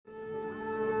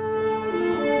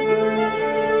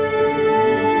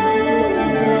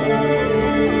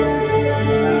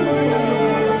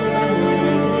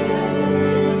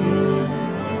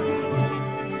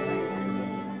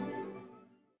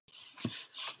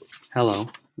Hello,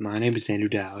 my name is Andrew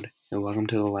Dowd, and welcome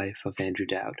to the life of Andrew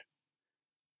Dowd.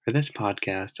 For this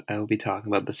podcast, I will be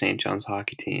talking about the St. John's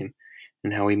hockey team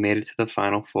and how we made it to the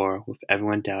Final Four with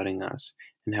everyone doubting us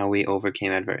and how we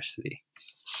overcame adversity.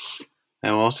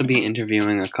 I will also be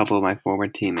interviewing a couple of my former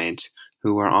teammates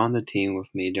who were on the team with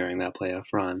me during that playoff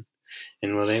run,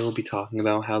 and they will be talking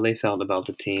about how they felt about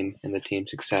the team and the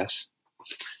team's success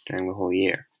during the whole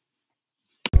year.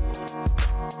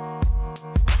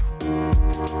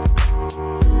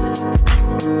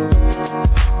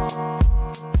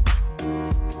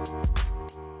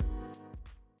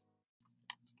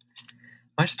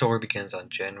 My story begins on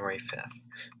January 5th,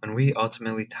 when we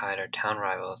ultimately tied our town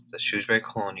rivals, the Shrewsbury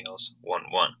Colonials,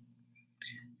 1-1.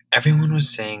 Everyone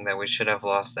was saying that we should have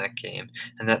lost that game,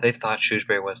 and that they thought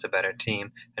Shrewsbury was the better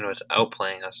team and was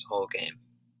outplaying us the whole game.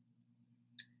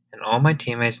 And all my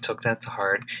teammates took that to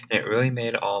heart, and it really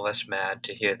made all of us mad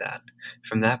to hear that.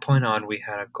 From that point on, we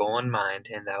had a goal in mind,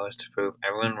 and that was to prove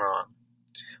everyone wrong.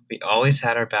 We always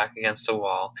had our back against the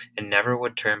wall and never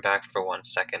would turn back for 1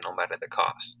 second, no matter the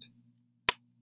cost.